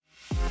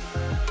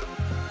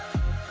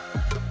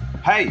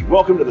Hey,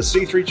 welcome to the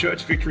C3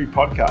 Church Victory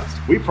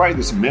Podcast. We pray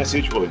this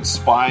message will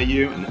inspire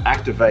you and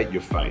activate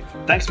your faith.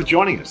 Thanks for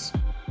joining us.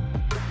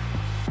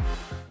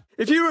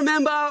 If you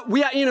remember,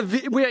 we are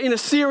in a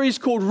series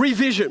called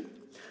Revision.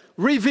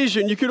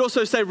 Revision. You could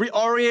also say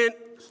reorient,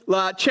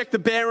 check the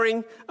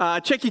bearing,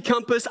 check your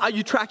compass. Are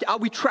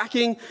we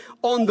tracking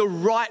on the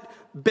right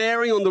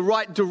bearing, on the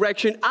right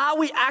direction? Are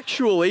we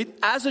actually,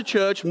 as a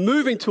church,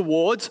 moving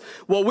towards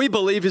what we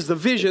believe is the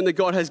vision that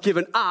God has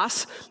given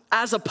us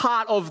as a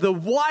part of the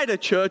wider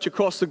church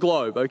across the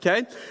globe,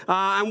 okay?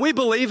 And we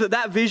believe that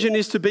that vision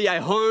is to be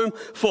a home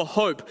for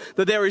hope,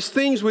 that there is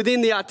things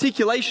within the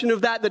articulation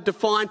of that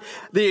define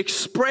the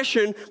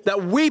expression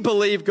that we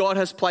believe God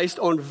has placed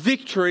on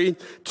Victory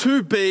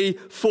to be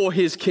for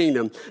His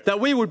kingdom, that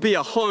we would be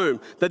a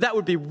home, that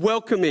would be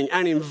welcoming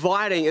and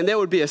inviting, and there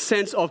would be a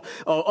sense of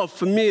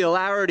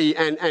familiarity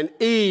and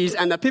ease,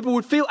 and that people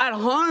would feel at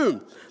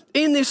home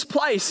in this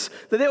place,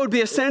 that there would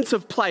be a sense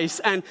of place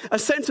and a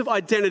sense of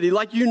identity,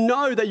 like you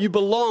know that you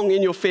belong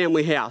in your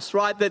family house,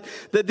 right? That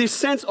this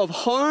sense of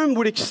home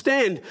would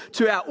extend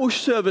to our USH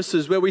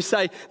services where we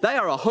say they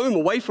are a home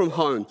away from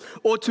home,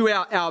 or to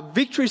our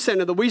Victory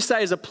Center that we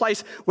say is a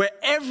place where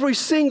every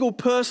single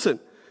person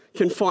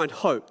can find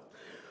hope.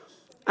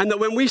 And that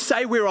when we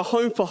say we're a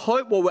home for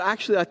hope, what we're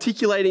actually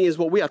articulating is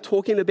what we are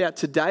talking about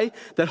today,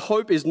 that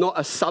hope is not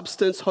a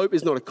substance, hope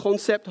is not a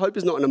concept, hope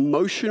is not an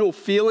emotional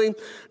feeling.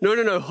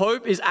 No,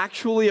 hope is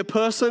actually a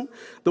person,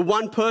 the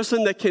one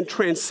person that can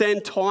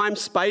transcend time,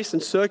 space,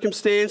 and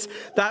circumstance,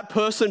 that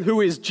person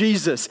who is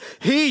Jesus.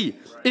 He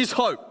is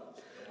hope.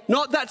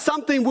 Not that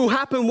something will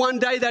happen one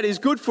day that is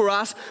good for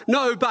us.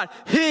 No, but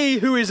He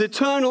who is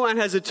eternal and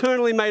has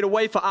eternally made a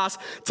way for us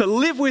to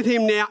live with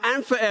Him now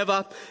and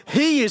forever,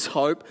 He is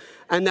hope,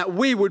 and that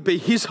we would be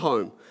His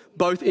home,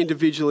 both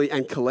individually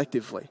and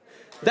collectively.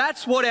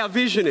 That's what our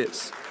vision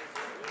is.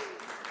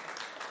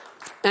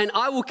 And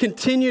I will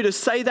continue to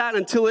say that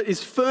until it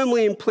is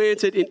firmly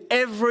implanted in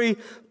every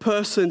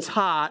person's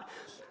heart.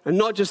 And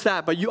not just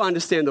that, but you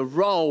understand the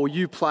role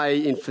you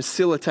play in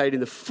facilitating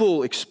the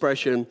full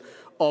expression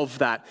of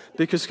that.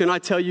 Because can I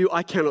tell you,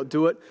 I cannot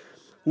do it.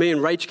 Me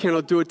and Rach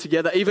cannot do it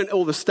together. Even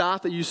all the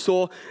staff that you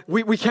saw,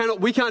 we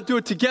can't do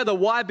it together.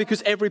 Why?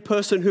 Because every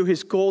person who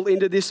is called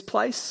into this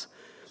place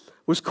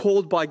was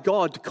called by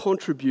God to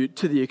contribute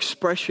to the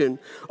expression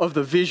of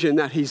the vision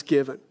that He's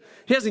given.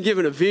 He hasn't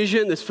given a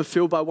vision that's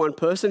fulfilled by one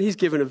person. He's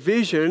given a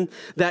vision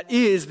that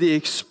is the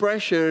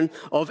expression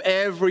of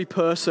every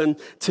person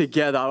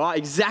together. Right?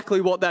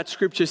 Exactly what that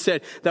scripture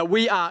said, that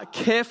we are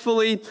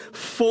carefully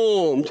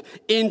formed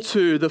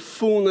into the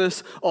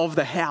fullness of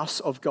the house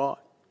of God.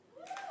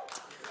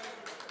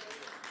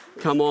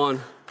 Come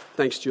on.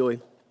 Thanks, Julie.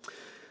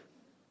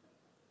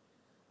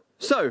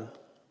 So,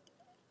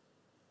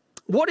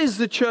 what is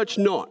the church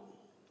not?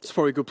 It's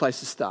probably a good place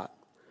to start.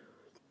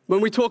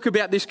 When we talk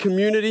about this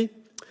community,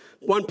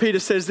 1 Peter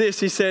says this,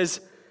 he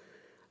says,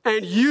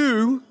 and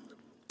you,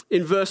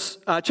 in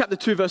chapter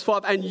 2, verse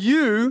 5, and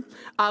you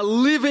are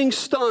living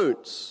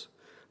stones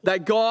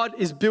that God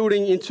is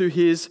building into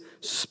His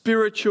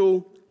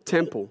spiritual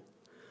temple.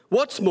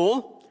 What's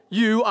more,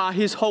 you are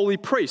His holy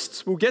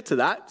priests. We'll get to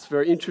that. It's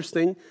very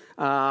interesting.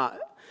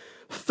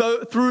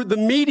 Through the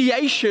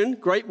mediation,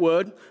 great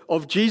word,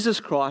 of Jesus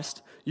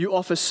Christ, you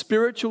offer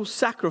spiritual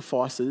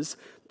sacrifices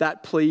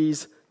that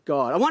please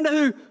God. I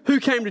wonder who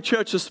came to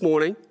church this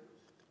morning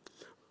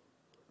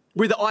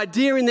with the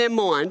idea in their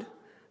mind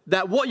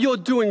that what you're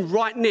doing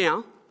right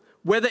now,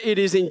 whether it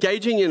is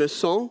engaging in a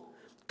song,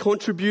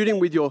 contributing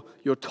with your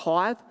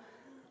tithe,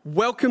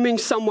 welcoming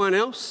someone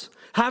else,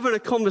 having a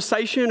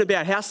conversation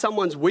about how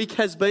someone's week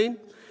has been.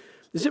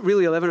 Is it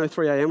really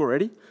 11:03 a.m.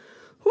 already?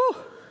 Whew.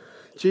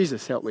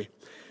 Jesus, help me.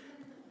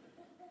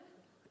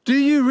 Do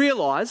you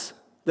realize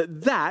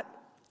that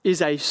is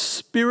a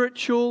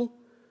spiritual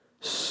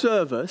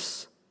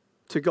service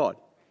to God?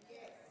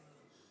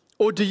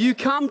 Or do you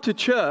come to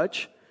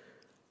church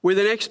with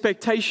an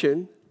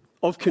expectation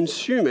of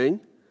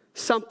consuming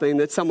something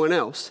that someone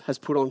else has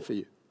put on for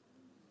you?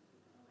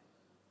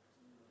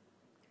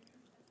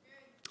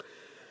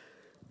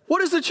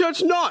 What is the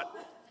church not?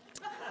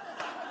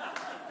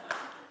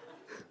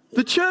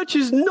 The church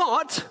is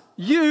not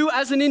you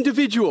as an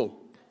individual.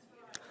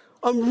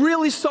 I'm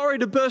really sorry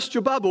to burst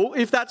your bubble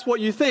if that's what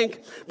you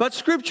think, but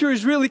Scripture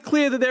is really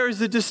clear that there is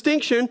a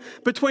distinction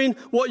between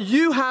what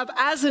you have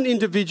as an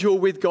individual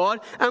with God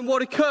and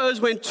what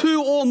occurs when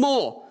two or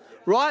more,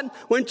 right?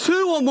 When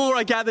two or more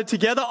are gathered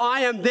together, I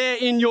am there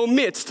in your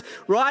midst,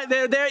 right?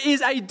 There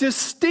is a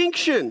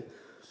distinction.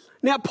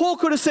 Now, Paul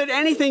could have said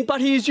anything,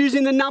 but he is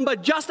using the number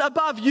just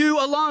above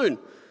you alone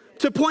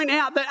to point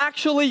out that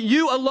actually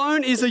you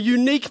alone is a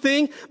unique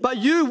thing, but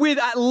you with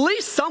at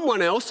least someone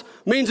else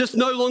means it's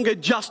no longer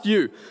just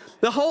you.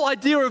 The whole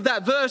idea of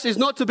that verse is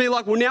not to be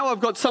like, well, now I've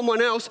got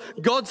someone else,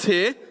 God's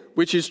here,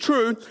 which is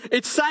true.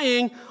 It's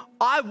saying,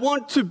 I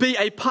want to be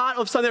a part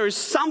of something. There is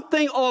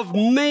something of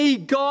me,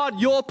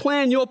 God, your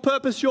plan, your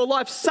purpose, your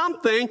life,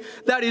 something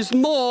that is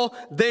more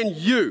than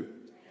you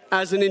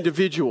as an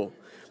individual.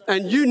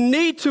 And you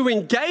need to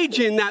engage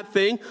in that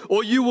thing,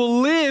 or you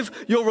will live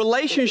your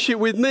relationship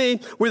with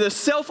me with a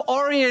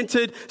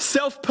self-oriented,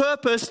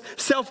 self-purposed,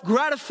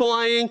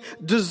 self-gratifying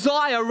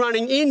desire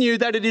running in you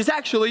that it is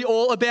actually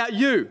all about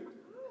you.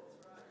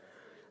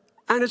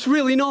 And it's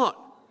really not.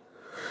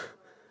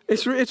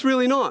 It's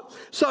really not.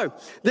 So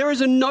there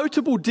is a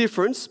notable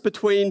difference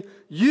between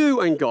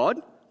you and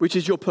God, which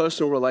is your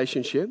personal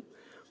relationship.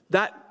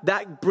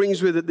 That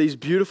brings with it these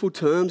beautiful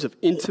terms of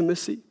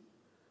intimacy,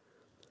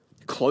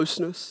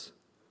 closeness,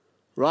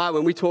 right?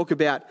 When we talk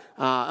about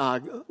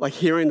like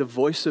hearing the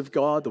voice of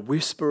God, the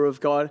whisper of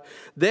God,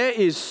 there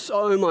is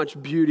so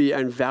much beauty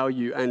and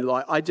value. And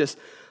like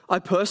I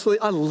personally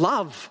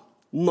love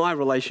my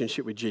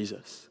relationship with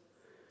Jesus.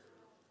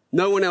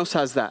 No one else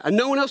has that, and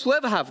no one else will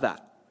ever have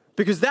that,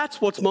 because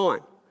that's what's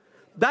mine.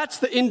 That's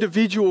the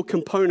individual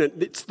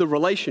component. It's the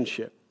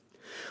relationship,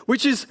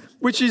 which is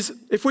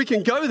if we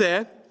can go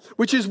there,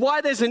 which is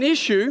why there's an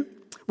issue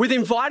with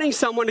inviting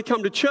someone to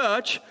come to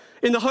church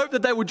in the hope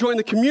that they will join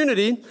the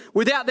community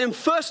without them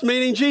first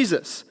meeting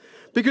Jesus.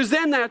 Because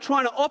then they are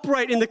trying to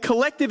operate in the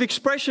collective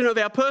expression of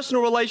our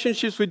personal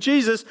relationships with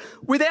Jesus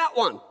without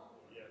one.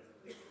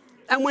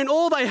 And when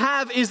all they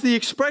have is the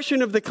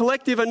expression of the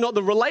collective and not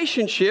the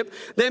relationship,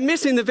 they're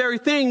missing the very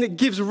thing that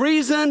gives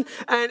reason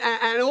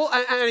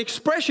and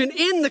expression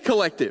in the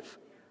collective.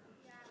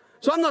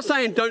 So I'm not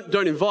saying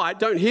don't invite,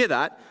 don't hear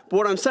that. But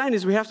what I'm saying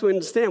is we have to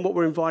understand what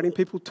we're inviting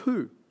people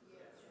to.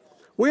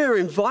 We are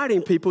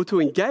inviting people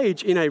to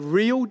engage in a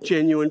real,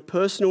 genuine,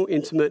 personal,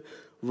 intimate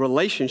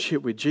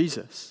relationship with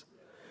Jesus.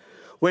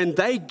 When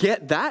they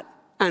get that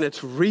and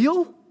it's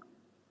real,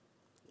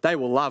 they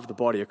will love the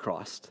body of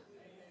Christ.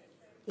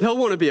 They'll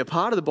want to be a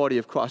part of the body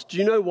of Christ. Do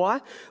you know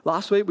why?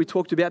 Last week we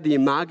talked about the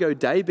Imago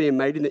Dei, being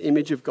made in the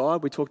image of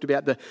God. We talked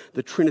about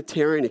the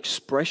Trinitarian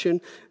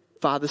expression,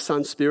 Father,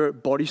 Son,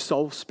 Spirit, body,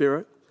 soul,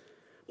 spirit.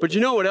 But you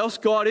know what else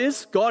God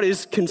is? God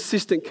is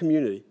consistent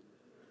community.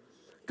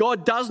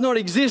 God does not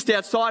exist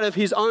outside of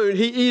his own.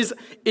 He is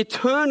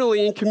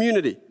eternally in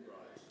community.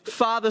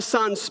 Father,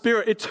 Son,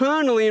 Spirit,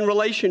 eternally in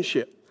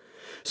relationship.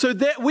 So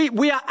that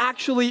we are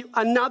actually,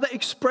 another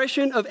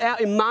expression of our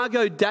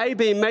Imago Dei,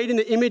 being made in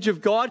the image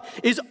of God,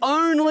 is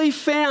only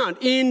found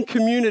in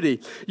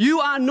community. You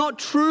are not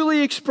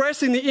truly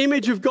expressing the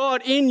image of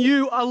God in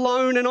you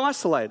alone and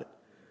isolated.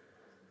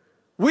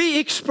 We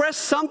express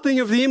something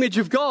of the image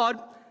of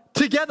God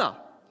together.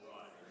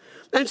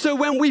 And so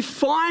when we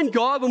find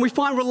God, when we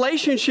find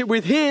relationship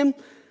with him,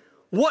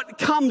 what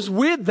comes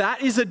with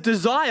that is a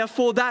desire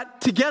for that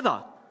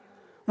together.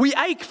 We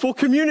ache for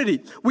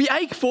community. We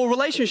ache for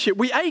relationship.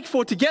 We ache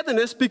for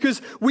togetherness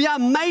because we are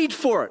made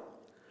for it.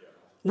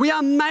 We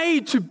are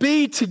made to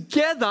be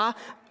together,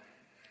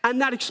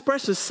 and that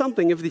expresses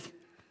something of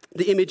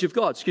the image of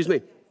God.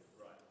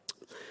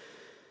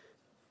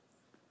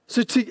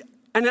 So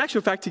and in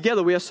actual fact,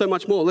 together we are so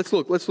much more. Let's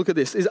look at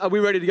this. Are we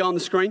ready to go on the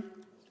screen?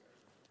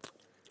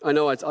 I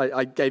know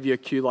I gave you a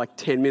cue like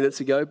 10 minutes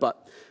ago,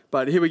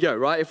 but here we go,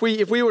 right? If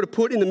we were to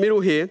put in the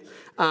middle here,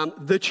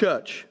 the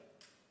church.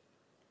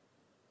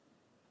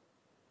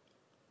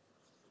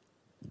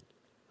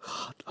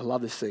 I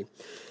love this thing.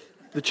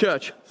 The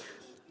church.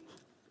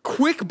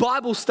 Quick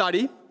Bible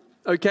study,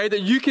 okay,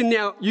 that you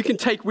can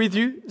take with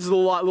you. This is a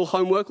little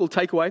homework, a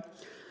little takeaway.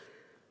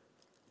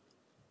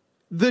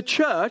 The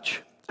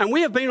church, and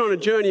we have been on a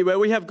journey where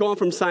we have gone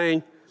from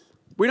saying,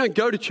 we don't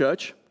go to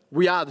church,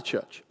 we are the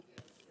church.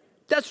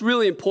 That's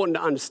really important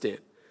to understand.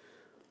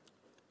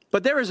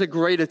 But there is a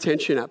greater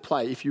tension at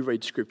play if you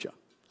read Scripture.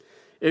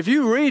 If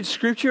you read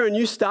Scripture and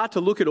you start to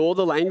look at all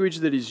the language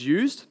that is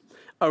used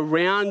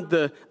around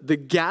the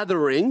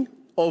gathering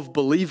of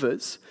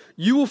believers,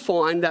 you will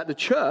find that the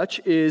church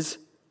is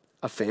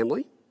a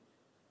family.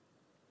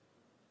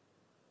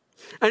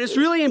 And it's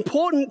really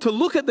important to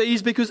look at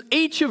these because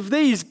each of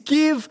these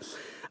give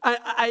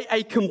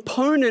a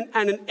component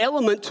and an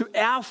element to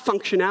our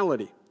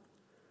functionality.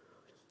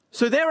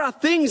 So there are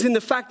things in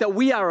the fact that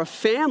we are a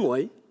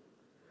family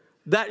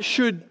that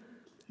should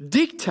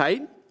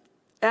dictate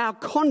our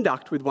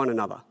conduct with one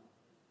another.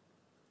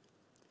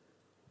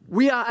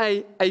 We are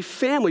a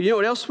family. You know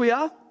what else we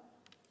are?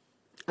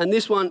 And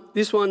this one,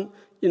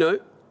 you know,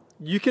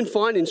 you can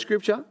find in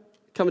Scripture.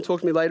 Come and talk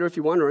to me later if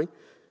you're wondering.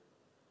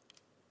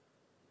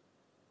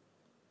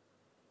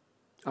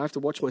 I have to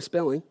watch my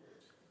spelling.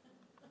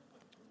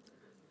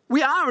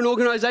 We are an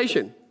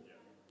organization.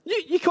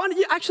 You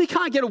actually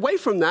can't get away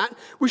from that.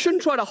 We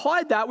shouldn't try to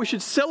hide that. We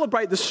should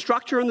celebrate the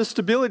structure and the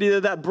stability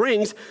that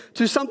brings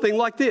to something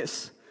like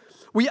this.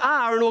 We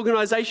are an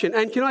organization,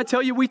 and can I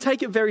tell you, we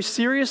take it very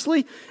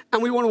seriously,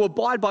 and we want to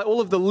abide by all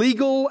of the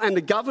legal and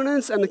the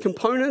governance and the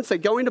components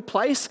that go into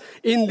place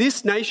in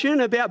this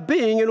nation about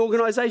being an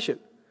organization.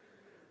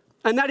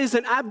 And that is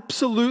an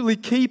absolutely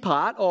key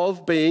part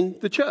of being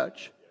the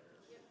church.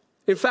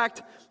 In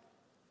fact,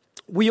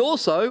 we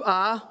also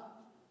are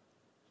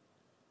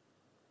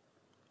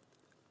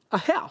a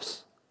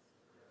house.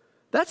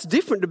 That's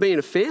different to being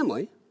a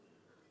family,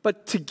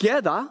 but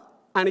together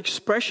an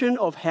expression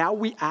of how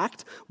we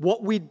act,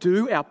 what we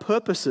do, our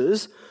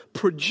purposes,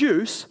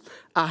 produce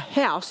a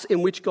house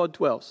in which God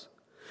dwells.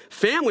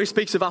 Family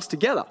speaks of us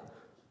together.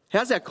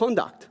 How's our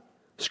conduct?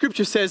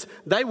 Scripture says,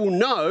 they will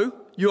know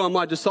you are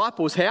my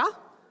disciples. How?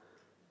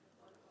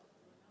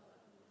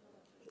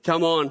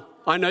 Come on.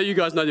 I know you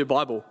guys know your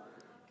Bible.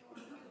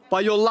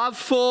 By your love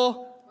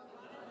for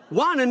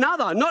one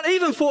another. Not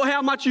even for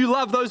how much you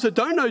love those that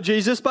don't know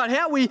Jesus, but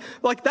how we,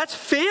 that's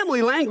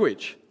family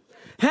language.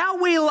 How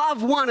we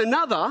love one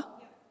another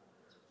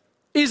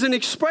is an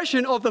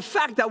expression of the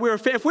fact that we're a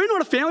family. If we're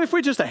not a family, if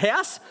we're just a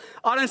house,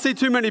 I don't see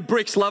too many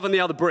bricks loving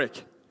the other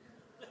brick.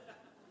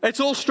 It's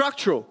all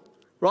structural,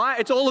 right?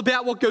 It's all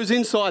about what goes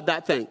inside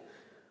that thing.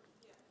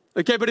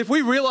 Okay, but if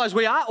we realize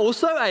we are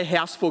also a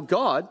house for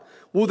God,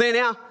 well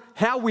then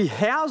how we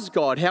house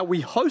God, how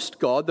we host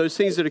God, those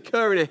things that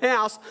occur in a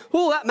house,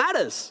 well, that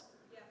matters.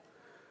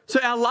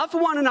 So our love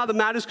for one another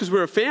matters because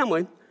we're a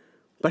family,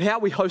 but how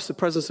we host the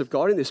presence of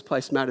God in this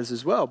place matters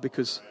as well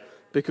because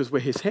we're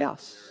his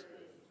house.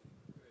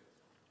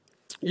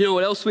 You know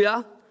what else we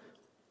are?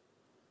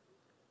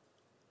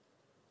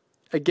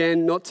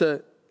 Again, not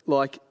to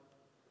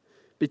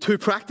be too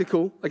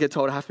practical. I get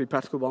told I have to be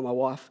practical by my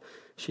wife.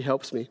 She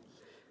helps me.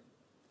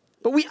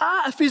 But we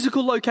are a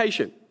physical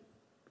location.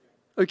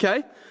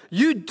 Okay?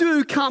 You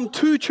do come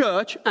to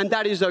church and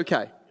that is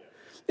okay.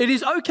 It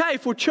is okay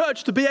for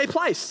church to be a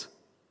place.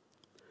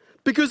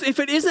 Because if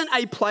it isn't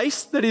a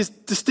place that is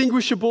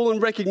distinguishable and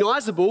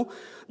recognizable,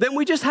 then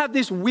we just have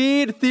this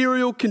weird,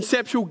 ethereal,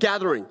 conceptual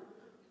gathering.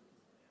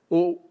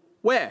 Well,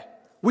 where?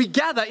 We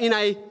gather in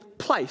a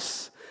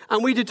place.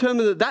 And we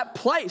determine that that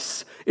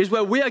place is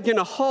where we are going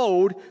to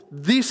hold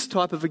this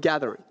type of a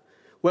gathering.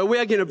 Where we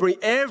are going to bring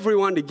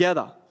everyone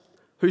together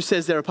who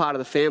says they're a part of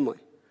the family.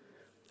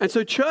 And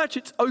so church,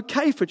 it's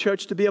okay for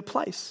church to be a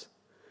place.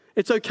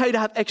 It's okay to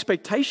have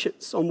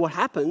expectations on what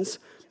happens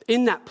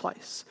in that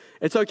place.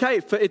 It's okay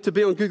for it to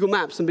be on Google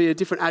Maps and be a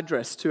different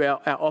address to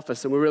our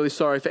office. And we're really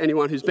sorry for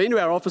anyone who's been to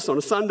our office on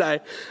a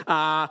Sunday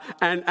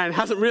and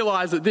hasn't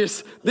realized that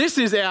this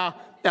is our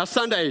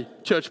Sunday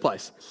church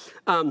place.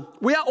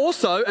 We are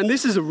also, and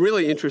this is a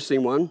really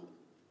interesting one,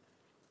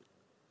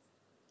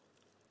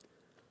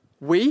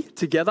 we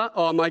together,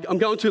 I'm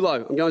going too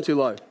low.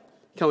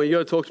 Come on, you got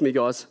to talk to me,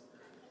 guys.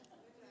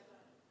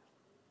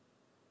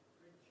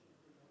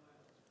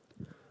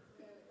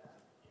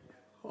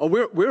 Oh,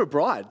 we're a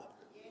bride.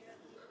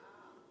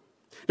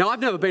 Now, I've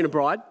never been a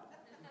bride,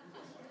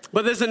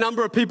 but there's a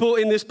number of people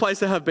in this place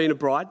that have been a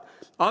bride.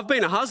 I've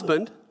been a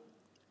husband.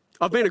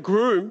 I've been a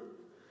groom.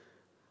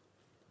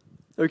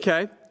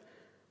 Okay?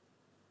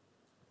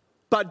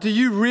 But do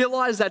you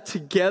realize that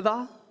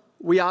together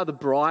we are the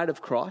bride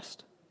of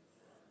Christ?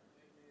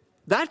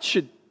 That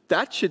should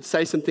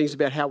say some things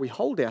about how we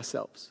hold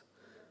ourselves,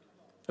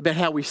 about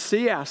how we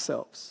see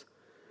ourselves.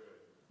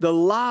 The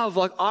love,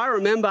 I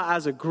remember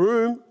as a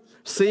groom,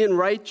 seeing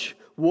Rach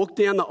walk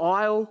down the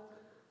aisle,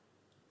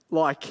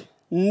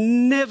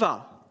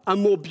 never a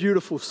more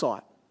beautiful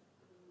sight.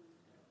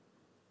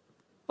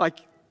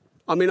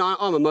 I'm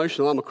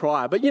emotional, I'm a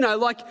crier, but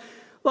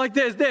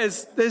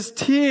there's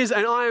tears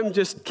and I am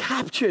just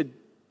captured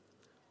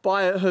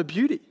by her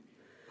beauty.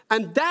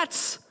 And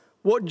that's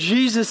what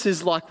Jesus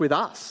is like with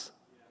us.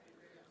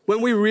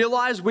 When we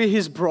realize we're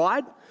his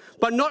bride,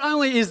 but not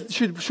only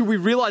should we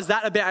realize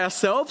that about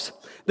ourselves,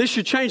 this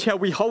should change how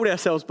we hold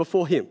ourselves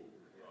before him.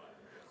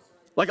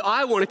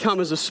 I want to come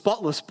as a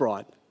spotless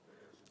bride.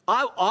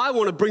 I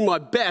want to bring my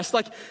best.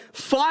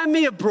 Find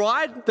me a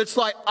bride that's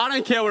I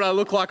don't care what I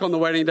look like on the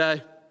wedding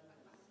day.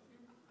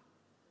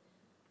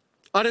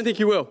 I don't think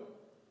you will.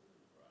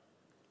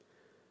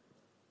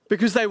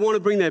 Because they want to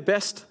bring their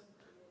best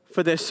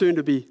for their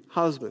soon-to-be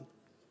husband.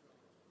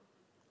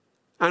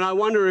 And I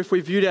wonder if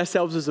we viewed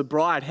ourselves as a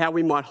bride, how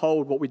we might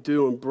hold what we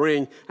do and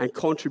bring and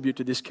contribute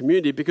to this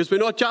community. Because we're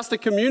not just a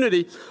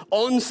community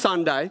on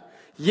Sunday.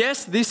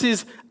 Yes, this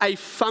is a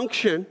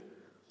function,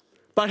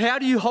 but how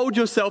do you hold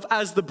yourself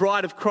as the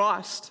bride of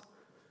Christ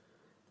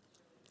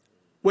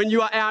when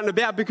you are out and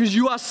about? Because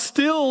you are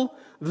still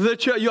the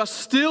church, you are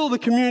still the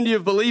community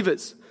of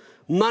believers,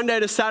 Monday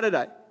to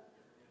Saturday.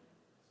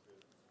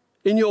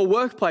 In your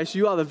workplace,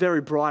 you are the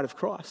very bride of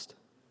Christ.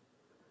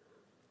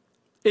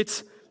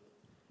 It's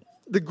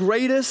the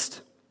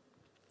greatest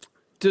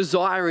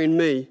desire in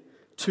me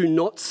to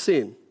not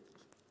sin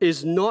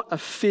is not a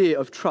fear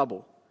of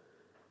trouble.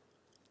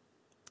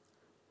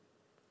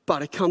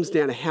 But it comes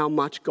down to how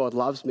much God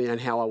loves me and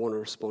how I want to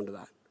respond to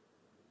that.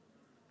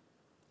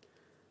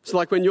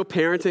 So when you're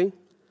parenting,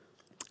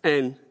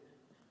 and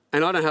I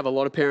don't have a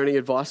lot of parenting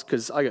advice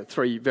because I got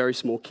 3 very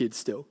small kids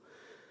still.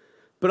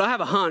 But I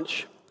have a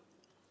hunch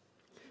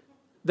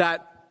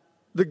that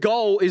the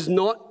goal is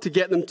not to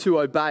get them to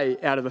obey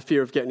out of a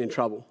fear of getting in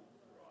trouble.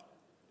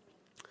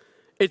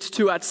 It's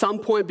to at some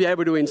point be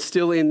able to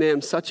instill in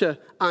them such an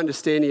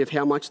understanding of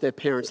how much their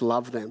parents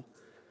love them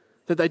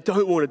that they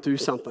don't want to do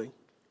something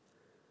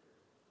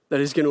that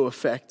is going to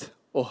affect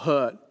or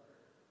hurt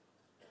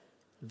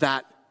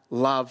that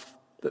love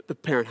that the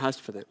parent has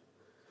for them.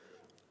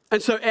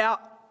 And so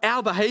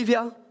our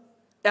behavior,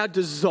 our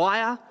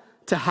desire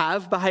to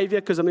have behavior,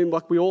 because I mean,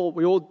 like we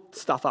all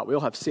stuff up, we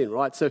all have sin,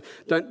 right? So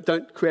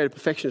don't create a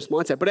perfectionist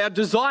mindset. But our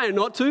desire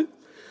not to,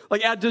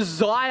 like our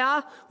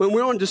desire when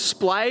we're on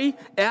display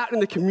out in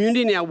the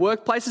community, in our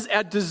workplaces,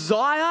 our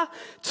desire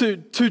to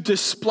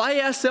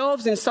display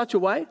ourselves in such a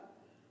way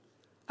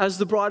as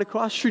the bride of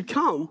Christ should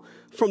come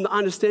from the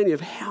understanding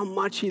of how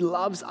much he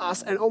loves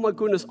us. And oh my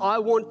goodness, I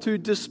want to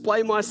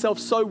display myself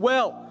so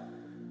well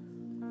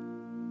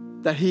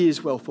that he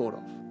is well thought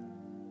of.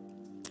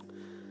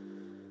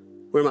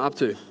 Where am I up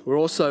to? We're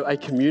also a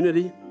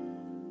community.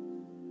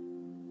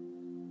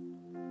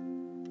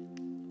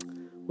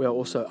 We are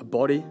also a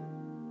body.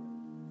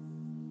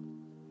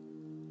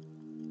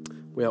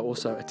 We are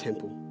also a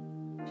temple.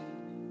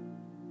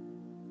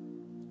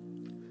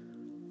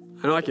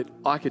 And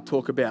I could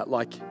talk about,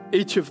 like,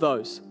 each of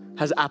those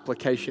has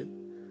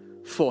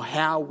application for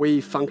how we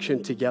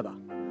function together.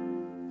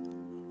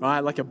 Right?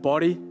 Like a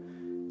body,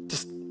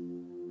 just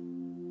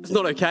it's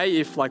not okay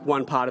if like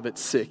one part of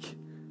it's sick,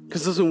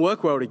 because it doesn't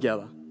work well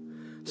together.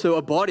 So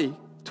a body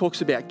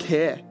talks about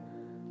care.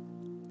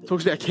 It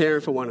talks about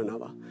caring for one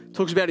another. It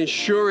talks about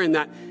ensuring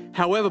that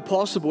however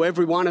possible,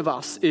 every one of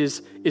us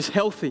is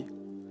healthy.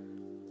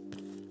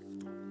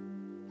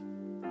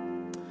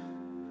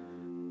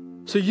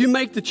 So you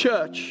make the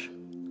church,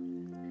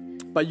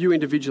 but you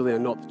individually are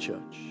not the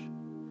church.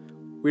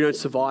 We don't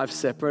survive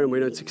separate and we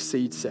don't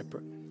succeed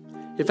separate.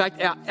 In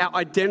fact, our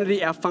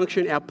identity, our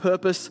function, our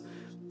purpose,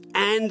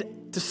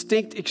 and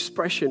distinct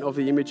expression of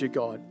the image of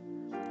God,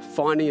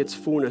 finding its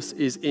fullness,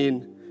 is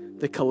in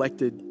the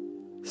collected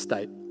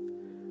state.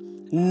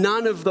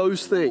 None of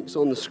those things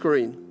on the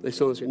screen,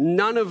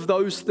 none of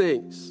those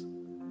things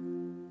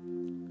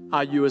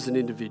are you as an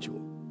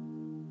individual.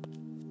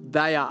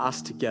 They are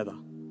us together.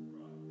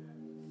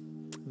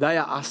 They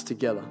are us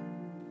together.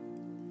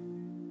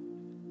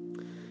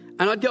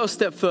 And I'd go a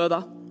step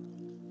further,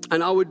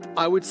 and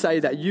I would say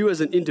that you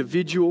as an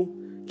individual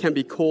can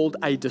be called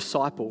a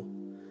disciple,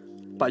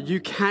 but you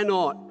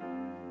cannot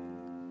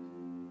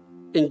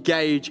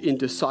engage in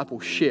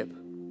discipleship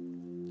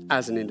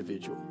as an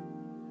individual.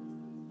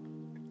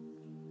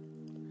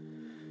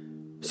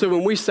 So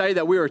when we say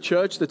that we're a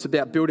church that's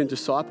about building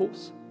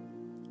disciples,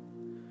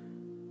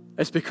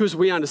 it's because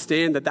we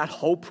understand that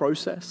whole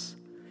process,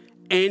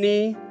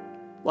 any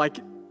like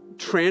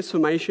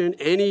transformation,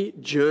 any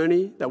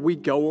journey that we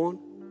go on,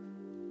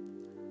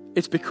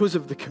 it's because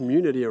of the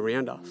community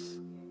around us.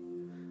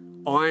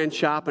 Iron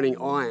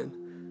sharpening iron,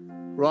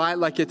 right?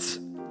 Like it's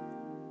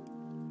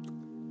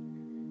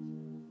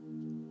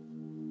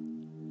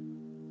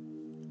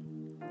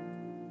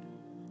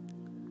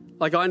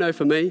like, I know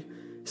for me,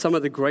 some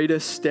of the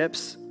greatest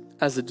steps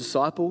as a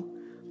disciple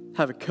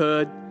have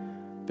occurred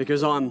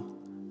because I'm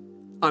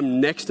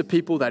next to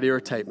people that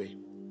irritate me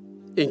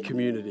in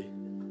community.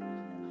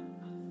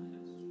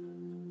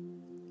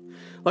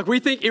 Like,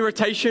 we think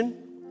irritation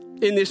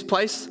in this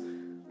place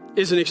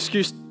is an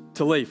excuse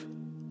to leave.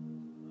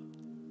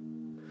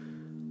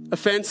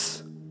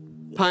 Offense,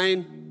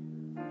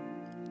 pain,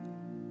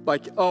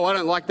 like, oh, I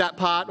don't like that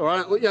part, or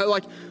I don't,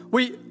 like,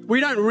 we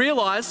don't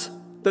realize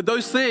that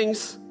those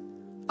things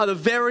are the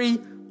very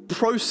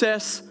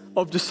process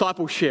of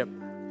discipleship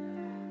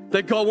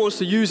that God wants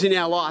to use in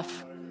our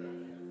life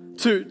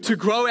to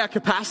grow our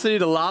capacity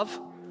to love,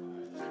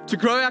 to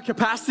grow our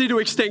capacity to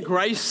extend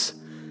grace,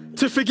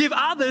 to forgive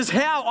others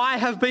how I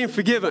have been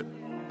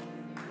forgiven.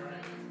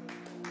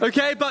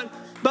 Okay, but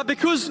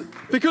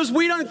because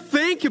we don't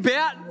think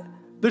about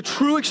the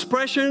true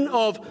expression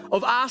of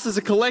us as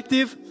a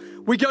collective,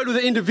 we go to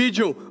the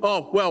individual.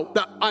 Oh, well,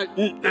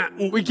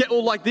 we get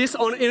all like this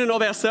in and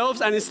of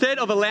ourselves, and instead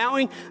of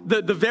allowing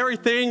the very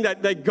thing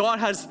that God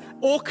has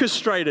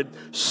orchestrated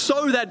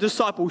so that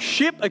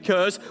discipleship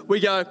occurs, we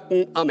go,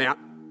 I'm out.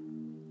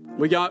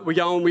 We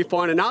go and we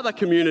find another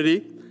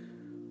community,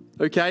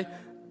 okay?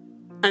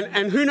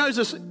 And who knows,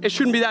 it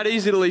shouldn't be that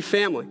easy to leave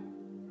family.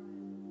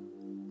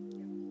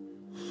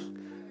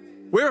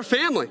 We're a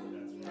family.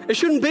 It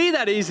shouldn't be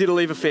that easy to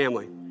leave a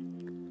family.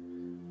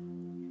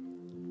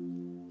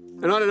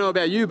 And I don't know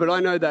about you, but I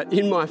know that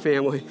in my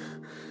family,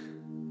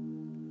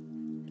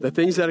 the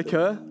things that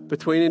occur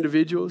between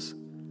individuals,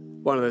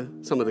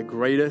 some of the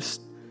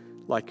greatest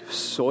like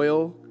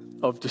soil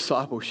of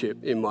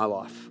discipleship in my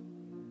life.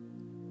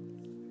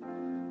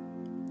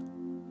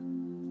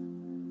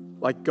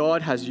 Like,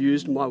 God has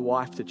used my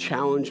wife to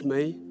challenge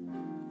me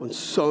on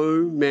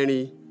so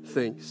many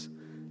things.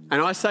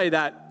 And I say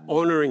that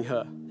honoring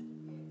her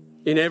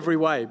in every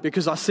way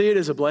because I see it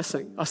as a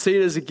blessing. I see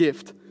it as a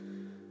gift.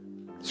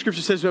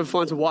 Scripture says whoever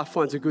finds a wife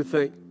finds a good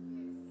thing.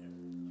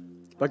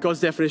 But God's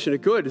definition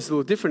of good is a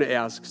little different to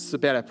ours because it's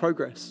about our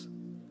progress.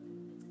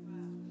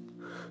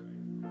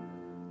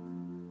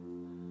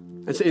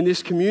 And so in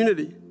this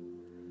community,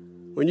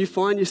 when you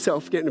find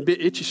yourself getting a bit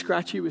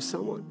itchy-scratchy with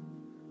someone,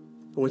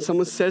 or when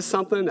someone says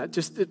something that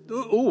just,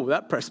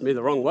 that pressed me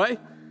the wrong way,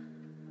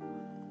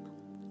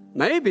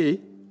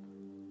 maybe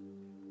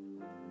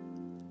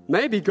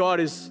God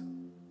is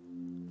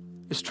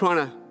trying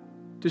to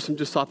do some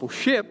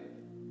discipleship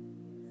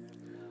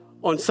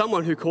on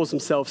someone who calls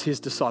themselves his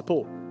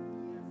disciple.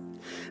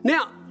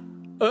 Now,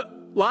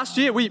 last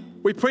year we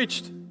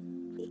preached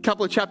a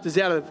couple of chapters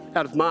out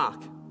of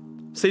Mark.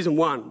 Season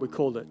 1, we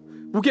called it.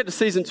 We'll get to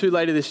season 2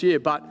 later this year,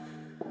 but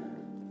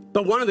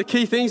one of the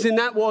key things in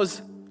that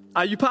was,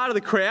 are you part of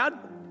the crowd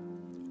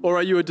or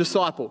are you a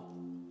disciple?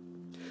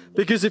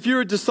 Because if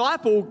you're a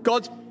disciple,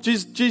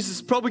 Jesus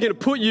is probably going to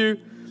put you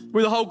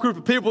with a whole group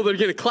of people that are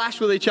going to clash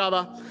with each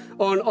other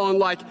on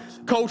like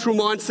cultural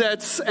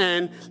mindsets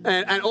and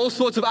all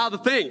sorts of other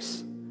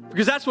things.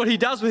 Because that's what he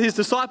does with his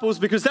disciples,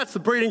 because that's the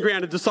breeding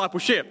ground of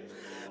discipleship.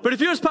 But if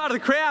you're just part of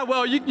the crowd,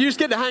 well, you just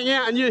get to hang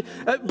out,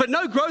 but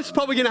no growth's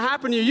probably going to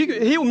happen to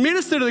you. He'll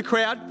minister to the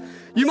crowd.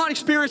 You might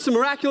experience some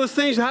miraculous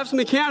things, have some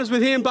encounters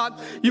with him, but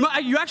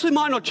you actually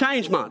might not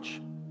change much.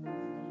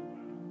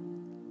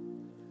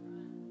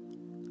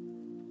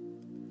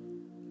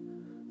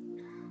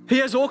 He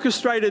has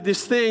orchestrated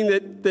this thing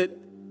that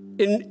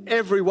in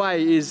every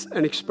way is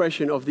an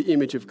expression of the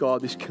image of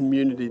God, this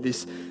community,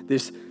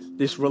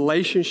 this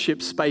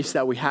relationship space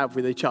that we have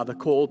with each other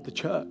called the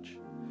church.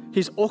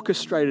 He's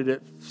orchestrated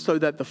it so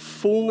that the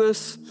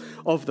fullness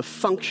of the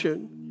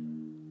function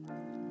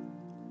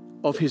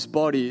of his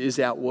body is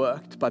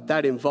outworked, but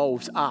that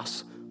involves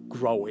us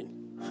growing,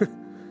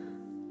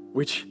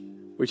 which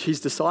he's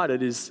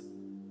decided is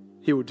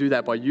he will do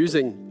that by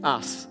using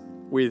us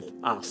with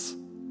us.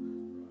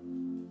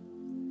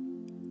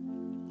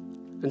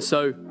 And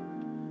so, I'm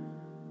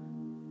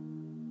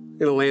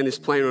going to land this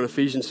plane on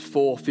Ephesians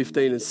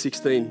 4:15 and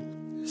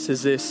 16. It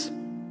says this: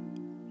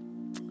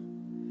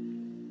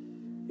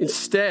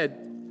 instead,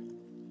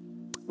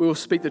 we will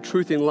speak the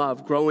truth in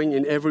love, growing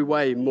in every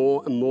way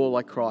more and more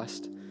like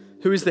Christ,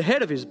 who is the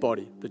head of his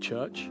body, the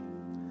church.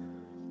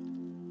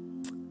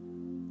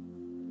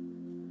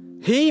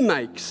 He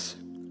makes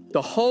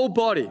the whole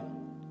body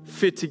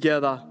fit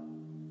together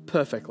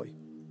perfectly,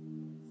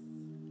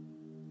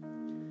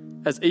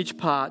 as each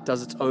part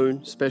does its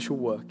own special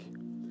work.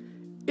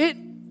 It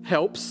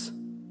helps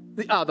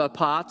the other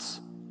parts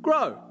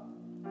grow,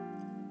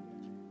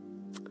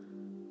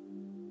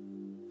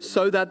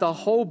 so that the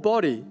whole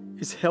body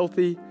is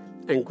healthy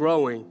and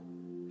growing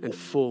and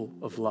full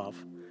of love.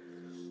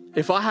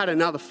 If I had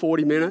another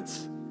 40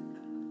 minutes,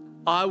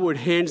 I would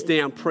hands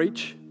down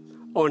preach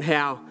on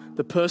how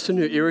the person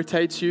who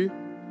irritates you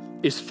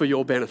is for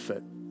your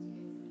benefit.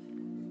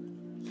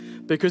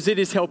 Because it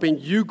is helping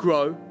you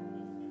grow,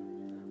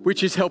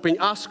 which is helping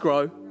us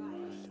grow,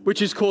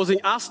 which is causing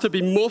us to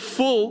be more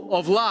full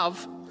of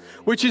love,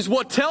 which is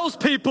what tells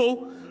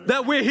people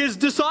that we're his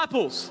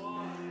disciples.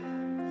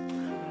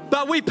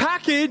 But we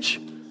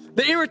package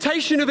the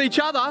irritation of each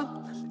other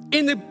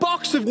in the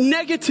box of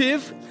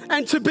negative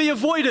and to be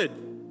avoided,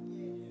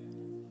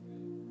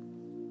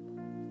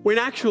 when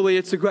actually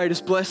it's the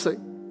greatest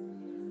blessing.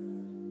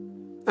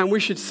 And we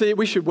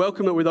should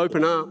welcome it with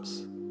open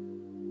arms,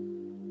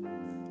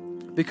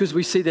 because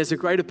we see there's a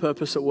greater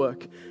purpose at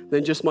work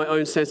than just my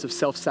own sense of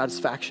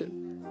self-satisfaction.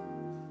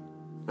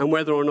 And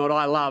whether or not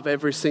I love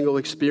every single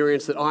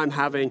experience that I'm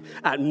having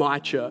at my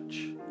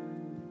church.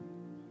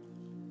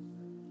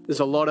 There's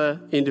a lot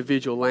of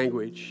individual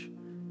language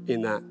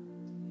in that.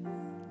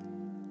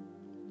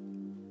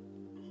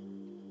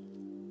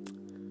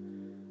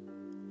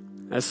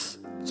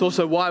 It's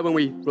also why when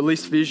we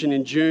released Vision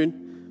in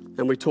June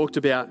and we talked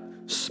about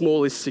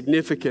small is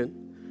significant,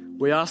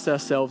 we asked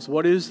ourselves,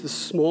 what is the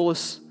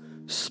smallest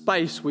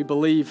space we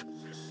believe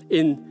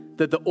in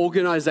that the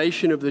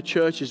organization of the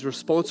church is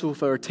responsible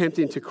for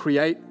attempting to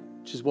create,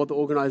 which is what the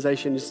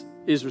organization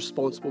is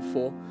responsible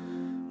for.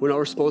 We're not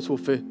responsible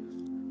for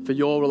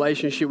your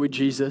relationship with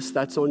Jesus.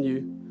 That's on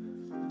you.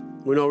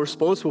 We're not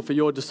responsible for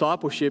your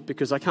discipleship,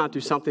 because I can't do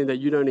something that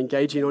you don't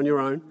engage in on your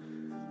own.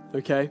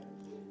 Okay?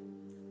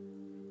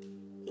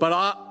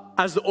 But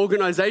as the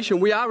organization,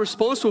 we are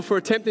responsible for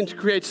attempting to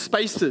create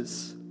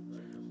spaces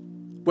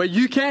where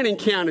you can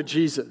encounter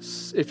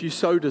Jesus if you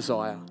so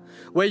desire,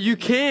 where you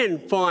can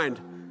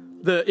find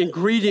the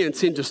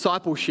ingredients in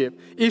discipleship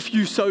if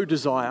you so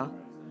desire,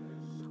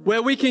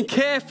 where we can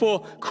care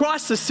for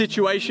crisis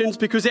situations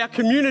because our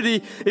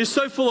community is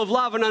so full of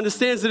love and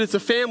understands that it's a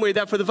family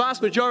that for the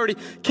vast majority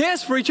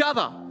cares for each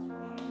other.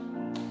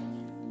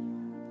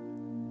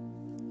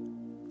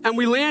 And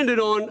we landed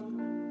on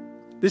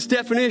this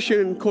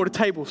definition called a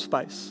table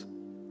space.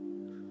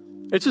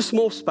 It's a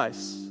small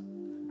space.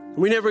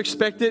 We never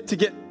expect it to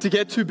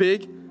get too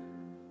big,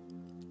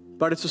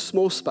 but it's a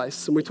small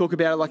space. And we talk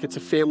about it like it's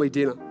a family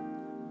dinner,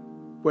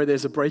 where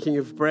there's a breaking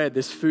of bread,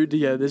 there's food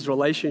together, there's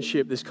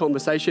relationship, there's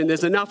conversation,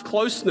 there's enough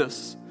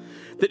closeness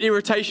that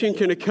irritation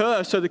can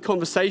occur so the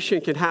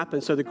conversation can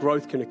happen, so the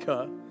growth can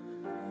occur.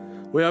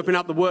 We open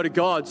up the Word of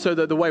God so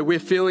that the way we're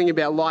feeling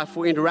about life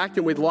or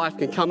interacting with life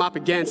can come up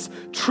against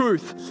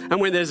truth.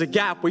 And when there's a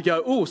gap, we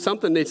go, oh,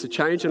 something needs to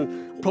change,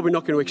 and I'm probably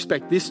not going to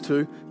expect this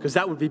to, because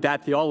that would be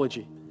bad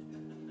theology.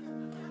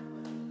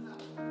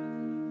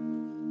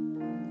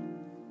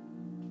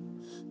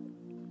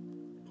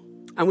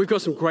 And we've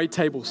got some great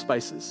table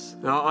spaces.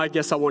 Now, I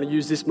guess I want to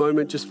use this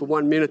moment just for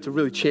 1 minute to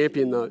really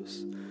champion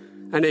those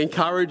and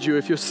encourage you,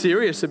 if you're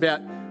serious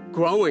about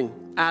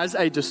growing as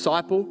a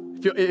disciple,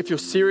 if you're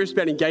serious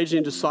about engaging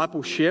in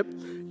discipleship,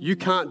 you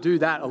can't do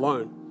that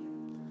alone.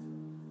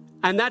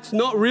 And that's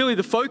not really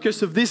the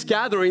focus of this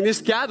gathering.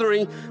 This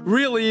gathering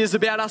really is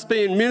about us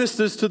being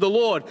ministers to the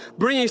Lord,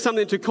 bringing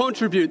something to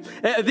contribute.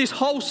 This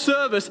whole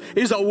service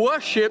is a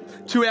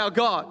worship to our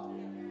God.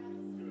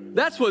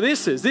 That's what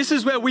this is. This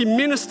is where we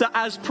minister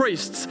as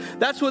priests.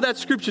 That's what that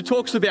scripture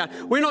talks about.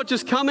 We're not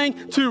just coming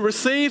to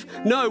receive.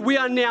 No, we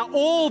are now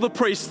all the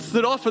priests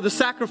that offer the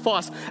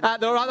sacrifice.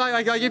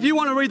 If you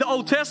want to read the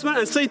Old Testament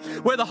and see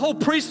where the whole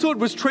priesthood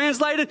was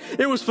translated,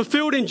 it was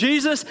fulfilled in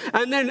Jesus.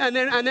 And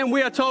then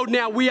we are told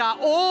now we are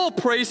all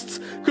priests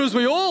because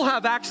we all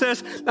have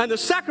access. And the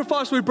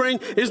sacrifice we bring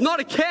is not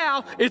a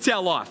cow, it's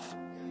our life.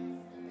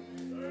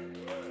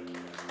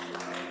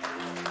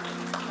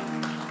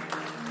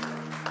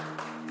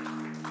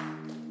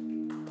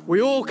 We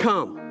all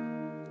come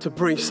to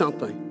bring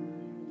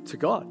something to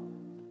God.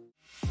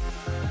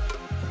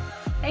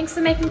 Thanks for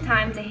making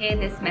time to hear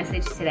this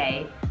message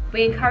today.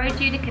 We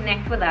encourage you to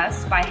connect with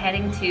us by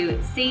heading to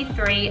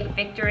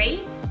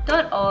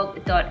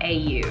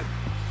c3victory.org.au.